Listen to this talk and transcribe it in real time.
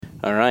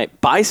All right.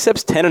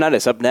 Biceps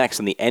tendonitis up next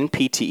in the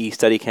NPTE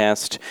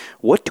StudyCast.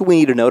 What do we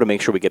need to know to make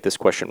sure we get this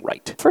question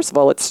right? First of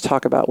all, let's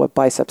talk about what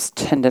biceps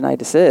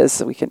tendonitis is,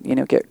 so we can,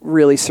 get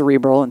really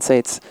cerebral and say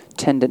it's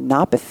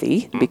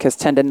tendinopathy, because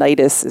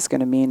tendonitis is going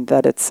to mean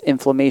that it's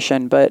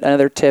inflammation. But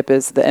another tip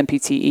is the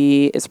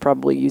NPTE is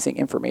probably using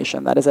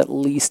information that is at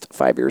least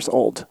 5 years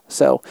old.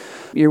 So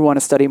you want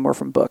to study more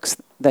from books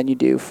than you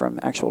do from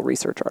actual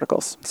research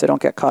articles. So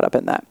don't get caught up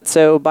in that.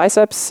 So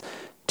biceps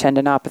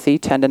tendinopathy,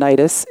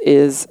 tendonitis,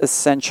 is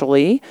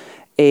essentially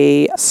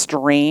a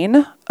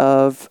strain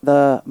of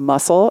the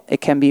muscle. It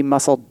can be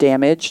muscle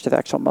damage to the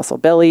actual muscle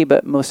belly,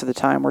 but most of the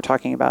time we're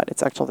talking about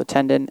it's actually the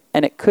tendon,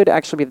 and it could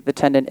actually be that the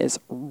tendon is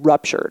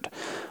ruptured,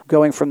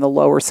 going from the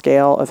lower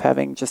scale of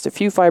having just a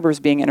few fibers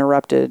being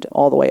interrupted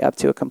all the way up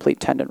to a complete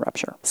tendon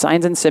rupture.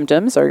 Signs and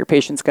symptoms are your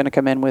patient's going to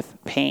come in with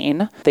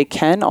pain. They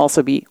can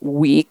also be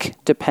weak,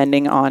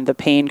 depending on the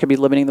pain could be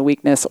limiting the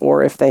weakness,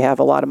 or if they have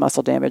a lot of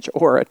muscle damage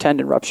or a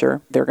tendon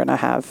rupture, they're going to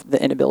have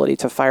the inability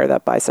to fire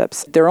that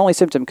biceps. Their only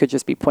symptom could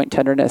just be point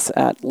tenderness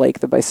at like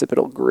the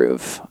bicipital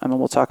groove.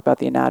 We'll talk about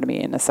the anatomy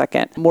in a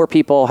second. More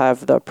people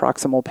have the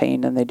proximal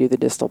pain than they do the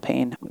distal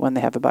pain when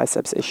they have a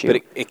biceps issue.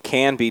 But it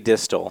can be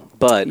distal,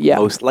 but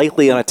most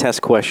likely on a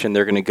test question,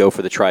 they're going to go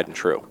for the tried and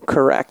true.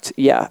 Correct,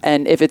 yeah.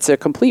 And if it's a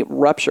complete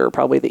rupture,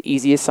 probably the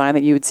easiest sign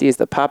that you would see is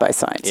the Popeye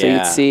sign. So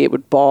you'd see it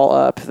would ball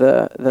up,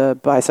 the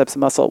biceps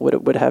muscle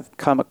would have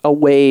come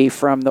away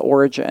from the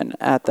origin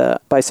at the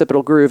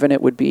bicipital groove, and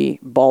it would be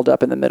balled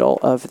up in the middle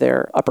of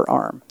their upper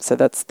arm. So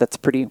that's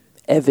pretty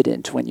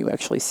evident when you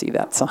actually see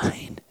that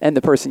sign. And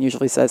the person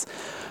usually says,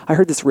 I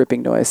heard this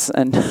ripping noise,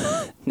 and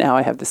now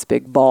I have this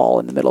big ball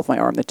in the middle of my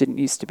arm that didn't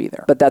used to be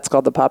there. But that's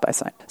called the Popeye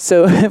sign.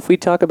 So if we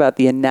talk about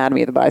the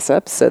anatomy of the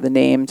biceps, so the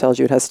name tells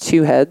you it has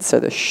two heads. So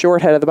the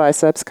short head of the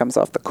biceps comes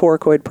off the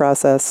coracoid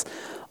process.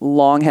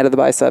 Long head of the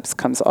biceps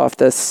comes off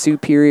the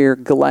superior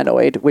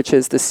glenoid, which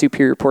is the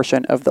superior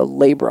portion of the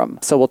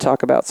labrum. So we'll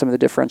talk about some of the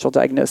differential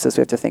diagnosis.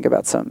 We have to think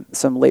about some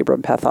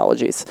labrum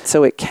pathologies.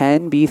 So it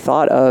can be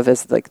thought of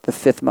as like the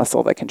fifth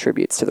muscle that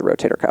contributes to the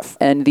rotator cuff.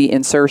 And the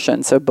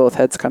insertion, so both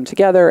heads come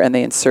together and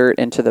they insert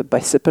into the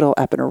bicipital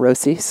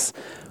aponeurosis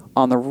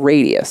on the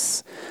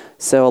radius.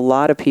 So a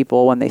lot of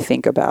people, when they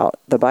think about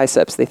the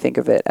biceps, they think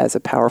of it as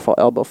a powerful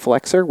elbow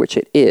flexor, which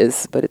it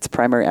is, but its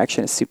primary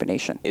action is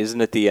supination.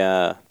 Isn't it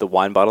the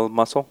wine bottle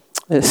muscle?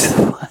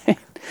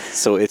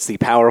 So it's the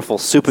powerful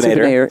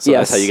supinator. So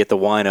that's how you get the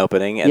wine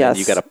opening, and then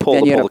you got to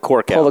pull the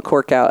cork out. Pull the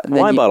cork out, and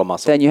wine bottle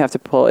muscle. Then you have to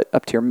pull it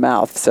up to your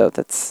mouth. So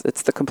it's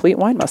the complete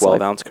wine muscle.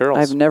 12-ounce curls.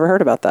 I've never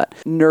heard about that.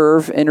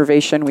 Nerve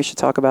innervation. We should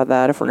talk about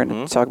that if we're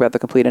going to talk about the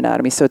complete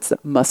anatomy. So it's the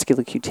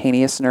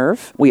musculocutaneous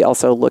nerve. We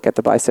also look at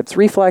the biceps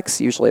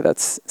reflex. Usually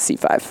that's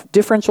C5.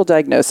 Differential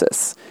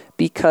diagnosis.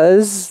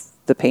 Because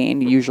the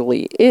pain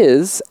usually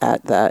is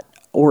at that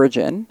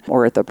origin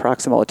or at the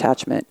proximal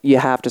attachment, you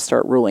have to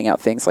start ruling out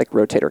things like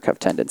rotator cuff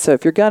tendon. So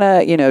if you're going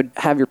to,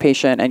 have your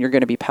patient and you're going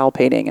to be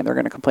palpating and they're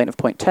going to complain of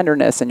point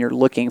tenderness and you're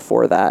looking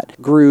for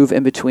that groove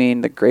in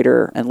between the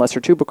greater and lesser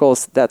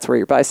tubercles, that's where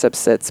your biceps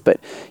sits. But,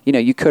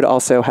 you could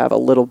also have a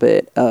little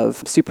bit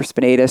of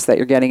supraspinatus that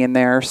you're getting in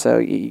there. So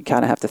you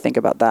kind of have to think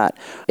about that.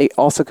 It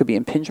also could be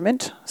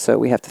impingement. So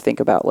we have to think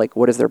about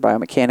what is their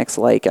biomechanics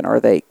like, and are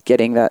they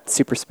getting that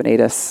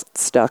supraspinatus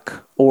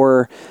stuck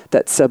or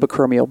that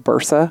subacromial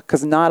bursa,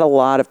 because not a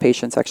lot of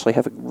patients actually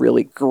have a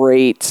really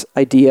great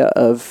idea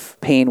of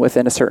pain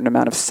within a certain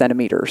amount of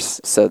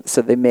centimeters. So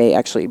they may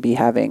actually be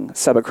having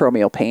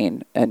subacromial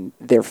pain and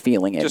they're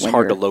feeling it. Just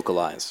hard to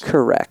localize.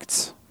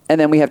 Correct.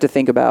 And then we have to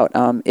think about,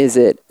 is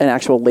it an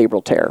actual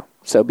labral tear?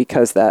 So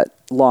because that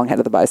long head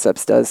of the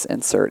biceps does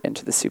insert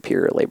into the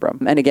superior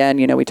labrum. And again,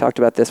 we talked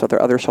about this with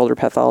our other shoulder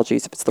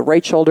pathologies. If it's the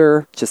right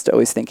shoulder, just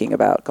always thinking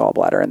about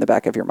gallbladder in the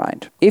back of your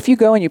mind. If you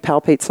go and you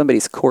palpate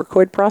somebody's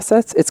coracoid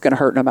process, it's going to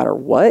hurt no matter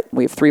what.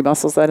 We have three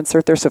muscles that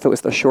insert there. So if it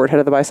was the short head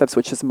of the biceps,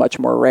 which is much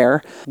more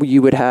rare,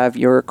 you would have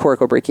your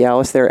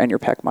coracobrachialis there and your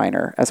pec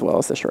minor, as well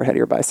as the short head of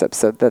your biceps.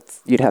 So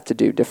you'd have to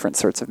do different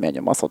sorts of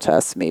manual muscle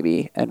tests,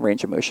 maybe, and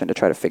range of motion to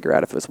try to figure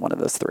out if it was one of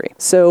those three.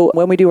 So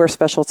when we do our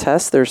special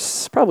tests,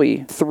 there's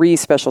probably three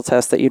special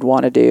tests that you'd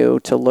want to do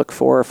to look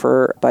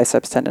for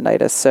biceps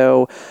tendonitis.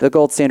 So the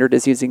gold standard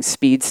is using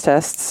Speeds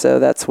tests. So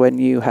that's when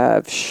you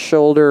have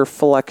shoulder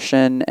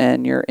flexion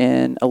and you're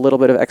in a little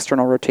bit of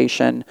external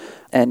rotation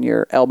and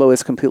your elbow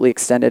is completely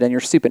extended and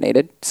you're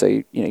supinated. So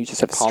you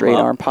just have straight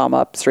arm, palm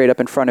up, straight up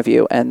in front of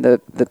you, and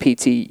the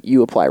PT,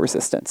 you apply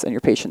resistance and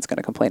your patient's going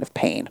to complain of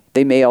pain.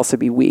 They may also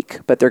be weak,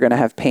 but they're going to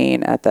have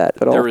pain at that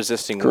little They're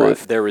resisting groove.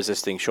 what? They're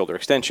resisting shoulder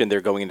extension.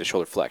 They're going into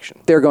shoulder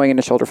flexion. They're going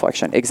into shoulder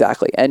flexion,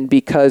 exactly. And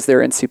because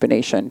they're in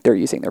supination, they're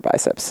using their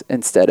biceps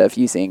instead of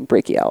using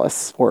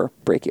brachialis or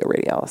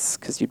brachioradialis,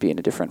 because you'd be in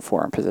a different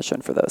forearm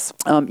position for those.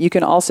 You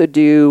can also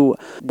do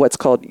what's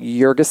called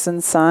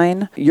Jurgensen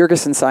sign.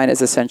 Jurgensen sign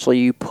is essentially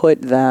you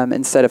put them,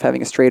 instead of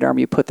having a straight arm,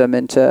 you put them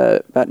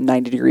into about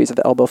 90 degrees of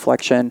the elbow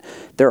flexion.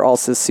 They're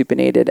also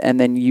supinated, and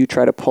then you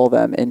try to pull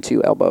them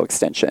into elbow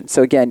extension.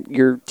 So again,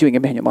 you're doing a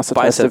manual muscle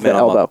test of the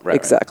elbow. Right,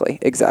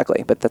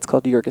 exactly. But that's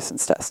called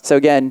Jurgensen's test. So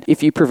again,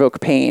 if you provoke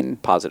pain,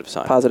 positive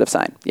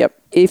sign. Yep.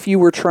 If you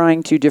were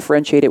trying to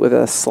differentiate it with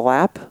a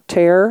slap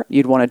tear,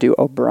 you'd want to do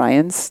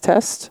O'Brien's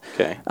test,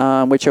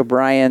 which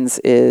O'Brien's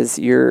is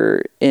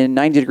you're in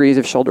 90 degrees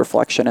of shoulder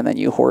flexion, and then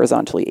you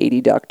horizontally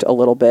adduct a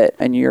little bit,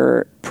 and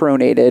you're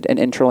pronated and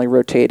internally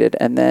rotated,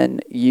 and then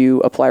you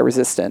apply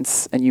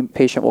resistance, and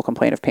patient will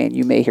complain of pain.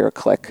 You may hear a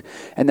click,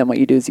 and then what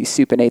you do is you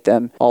supinate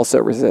them, also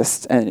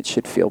resist, and it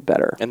should feel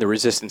better. And the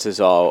resistance is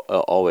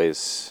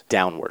always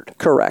downward.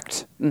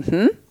 Correct.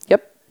 Mm-hmm.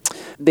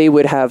 They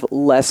would have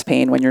less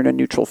pain when you're in a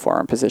neutral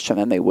forearm position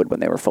than they would when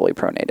they were fully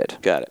pronated.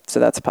 Got it.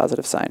 So that's a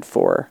positive sign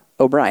for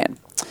O'Brien.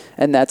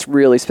 And that's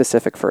really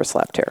specific for a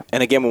slap tear.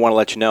 And again, we want to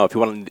let you know, if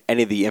you want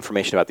any of the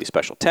information about these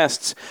special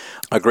tests,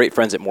 our great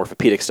friends at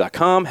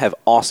Orthopedics.com have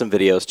awesome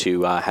videos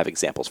to have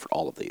examples for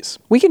all of these.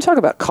 We can talk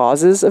about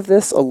causes of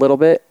this a little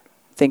bit.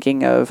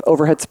 Thinking of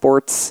overhead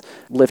sports,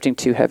 lifting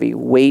too heavy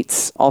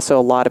weights. Also,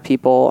 a lot of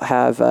people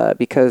have,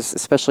 because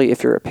especially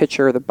if you're a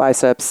pitcher, the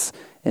biceps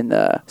in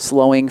the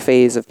slowing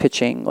phase of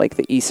pitching, like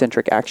the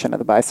eccentric action of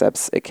the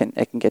biceps, it can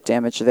get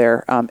damaged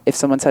there. If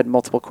someone's had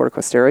multiple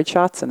corticosteroid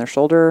shots in their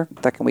shoulder,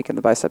 that can weaken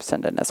the biceps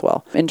tendon as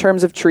well. In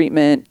terms of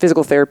treatment,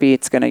 physical therapy,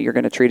 you're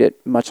gonna treat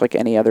it much like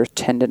any other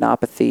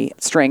tendinopathy.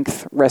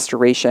 Strength,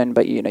 restoration,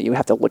 but you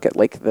have to look at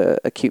like the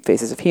acute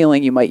phases of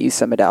healing. You might use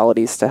some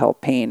modalities to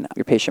help pain.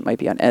 Your patient might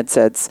be on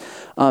NSAIDs.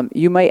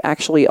 You might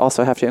actually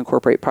also have to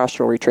incorporate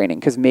postural retraining,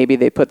 because maybe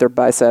they put their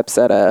biceps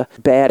at a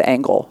bad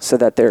angle so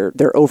that they're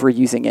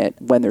overusing it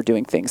when they're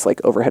doing things like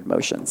overhead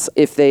motions.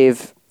 If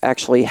they've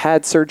actually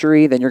had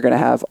surgery, then you're going to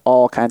have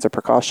all kinds of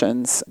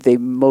precautions. They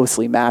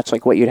mostly match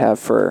like what you'd have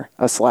for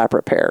a slap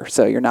repair.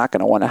 So you're not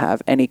going to want to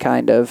have any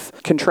kind of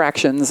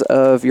contractions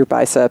of your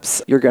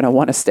biceps. You're going to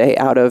want to stay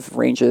out of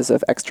ranges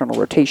of external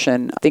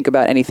rotation. Think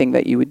about anything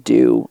that you would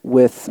do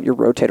with your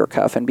rotator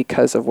cuff, and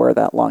because of where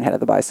that long head of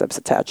the biceps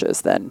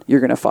attaches, then you're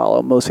going to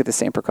follow mostly the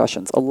same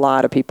precautions. A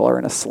lot of people are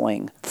in a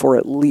sling for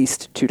at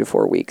least 2 to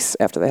 4 weeks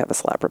after they have a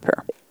slap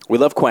repair. We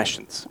love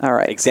questions. All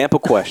right. Example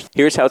question.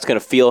 Here's how it's going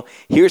to feel.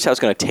 Here's how it's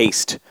going to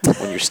taste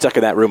when you're stuck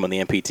in that room on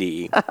the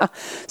MPTE.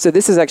 So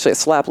this is actually a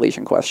slap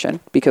lesion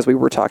question, because we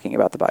were talking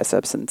about the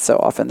biceps, and so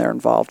often they're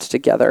involved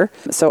together.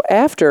 So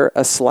after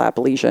a slap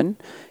lesion,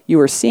 you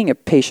are seeing a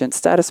patient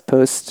status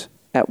post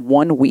at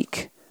 1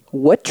 week.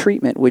 What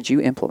treatment would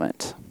you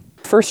implement?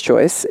 First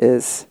choice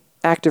is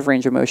active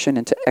range of motion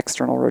into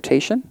external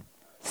rotation.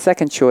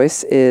 Second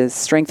choice is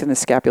strengthen the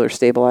scapular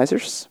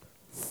stabilizers.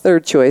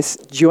 Third choice,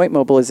 joint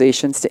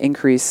mobilizations to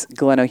increase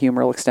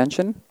glenohumeral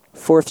extension.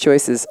 Fourth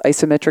choice is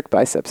isometric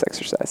biceps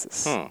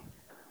exercises.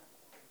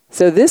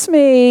 So this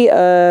may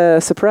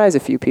surprise a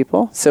few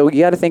people. So you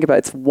got to think about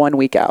it's 1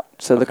 week out.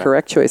 So the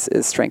correct choice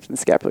is strengthen the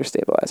scapular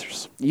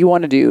stabilizers. You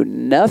want to do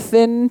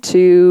nothing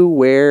to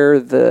where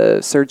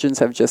the surgeons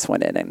have just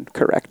went in and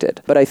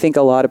corrected. But I think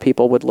a lot of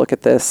people would look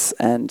at this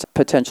and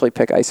potentially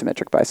pick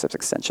isometric biceps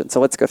extension. So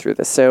let's go through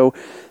this. So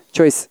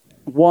choice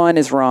 1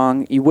 is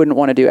wrong. You wouldn't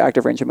want to do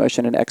active range of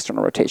motion and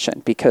external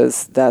rotation,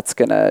 because that's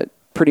going to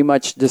pretty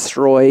much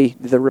destroy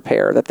the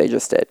repair that they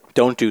just did.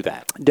 Don't do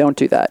that. Don't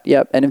do that.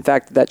 Yep. And in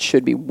fact, that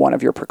should be one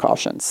of your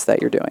precautions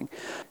that you're doing.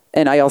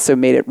 And I also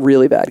made it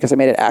really bad because I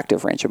made it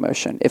active range of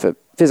motion. If a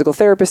physical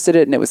therapist did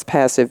it and it was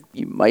passive,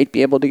 you might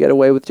be able to get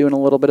away with doing a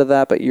little bit of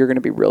that, but you're going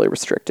to be really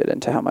restricted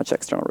into how much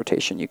external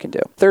rotation you can do.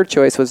 Third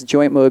choice was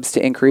joint mobs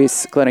to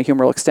increase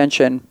glenohumeral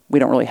extension. We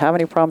don't really have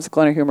any problems with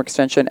glenohumeral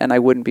extension, and I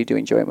wouldn't be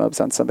doing joint mobs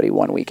on somebody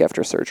 1 week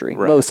after surgery,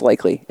 most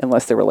likely,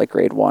 unless they were like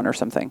grade 1 or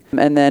something.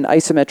 And then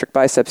isometric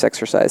biceps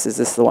exercises.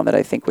 This is the one that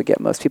I think would get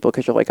most people,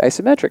 because you're like,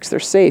 isometrics,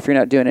 they're safe, you're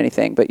not doing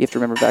anything. But you have to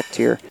remember back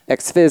to your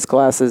ex-phys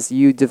classes,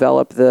 you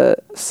develop the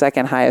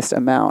second highest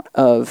amount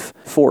of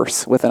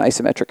force with an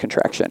isometric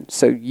contraction.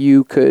 So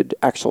you could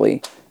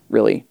actually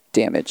really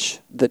damage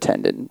the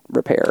tendon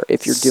repair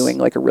if you're doing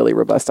like a really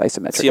robust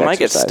isometric exercise. So you might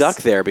get stuck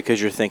there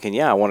because you're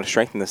thinking, I want to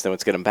strengthen this, then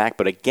let's get them back.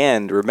 But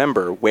again,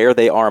 remember where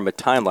they are on the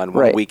timeline,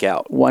 1 week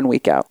out. 1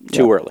 week out.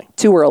 Too early.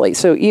 Too early.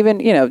 So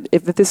even,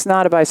 if this is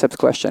not a biceps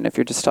question, if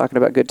you're just talking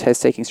about good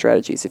test-taking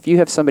strategies, if you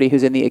have somebody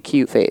who's in the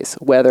acute phase,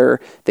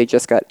 whether they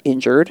just got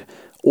injured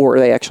or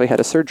they actually had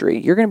a surgery,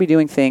 you're going to be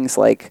doing things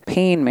like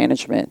pain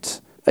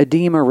management,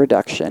 edema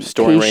reduction,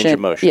 storing range of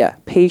motion. Yeah,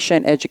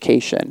 patient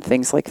education,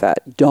 things like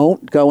that.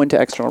 Don't go into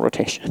external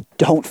rotation.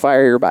 Don't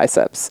fire your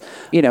biceps,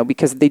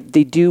 because they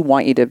do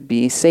want you to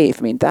be safe.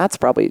 I mean, that's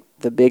probably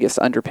the biggest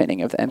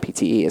underpinning of the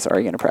MPTE is, are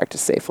you going to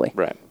practice safely?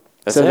 Right.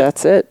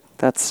 That's it.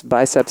 That's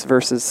biceps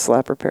versus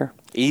slap repair.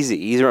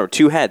 Easy. Remember,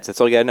 2 heads. That's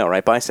all you got to know,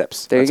 right?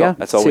 Biceps. There you go.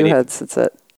 That's all we need. 2 heads. That's it.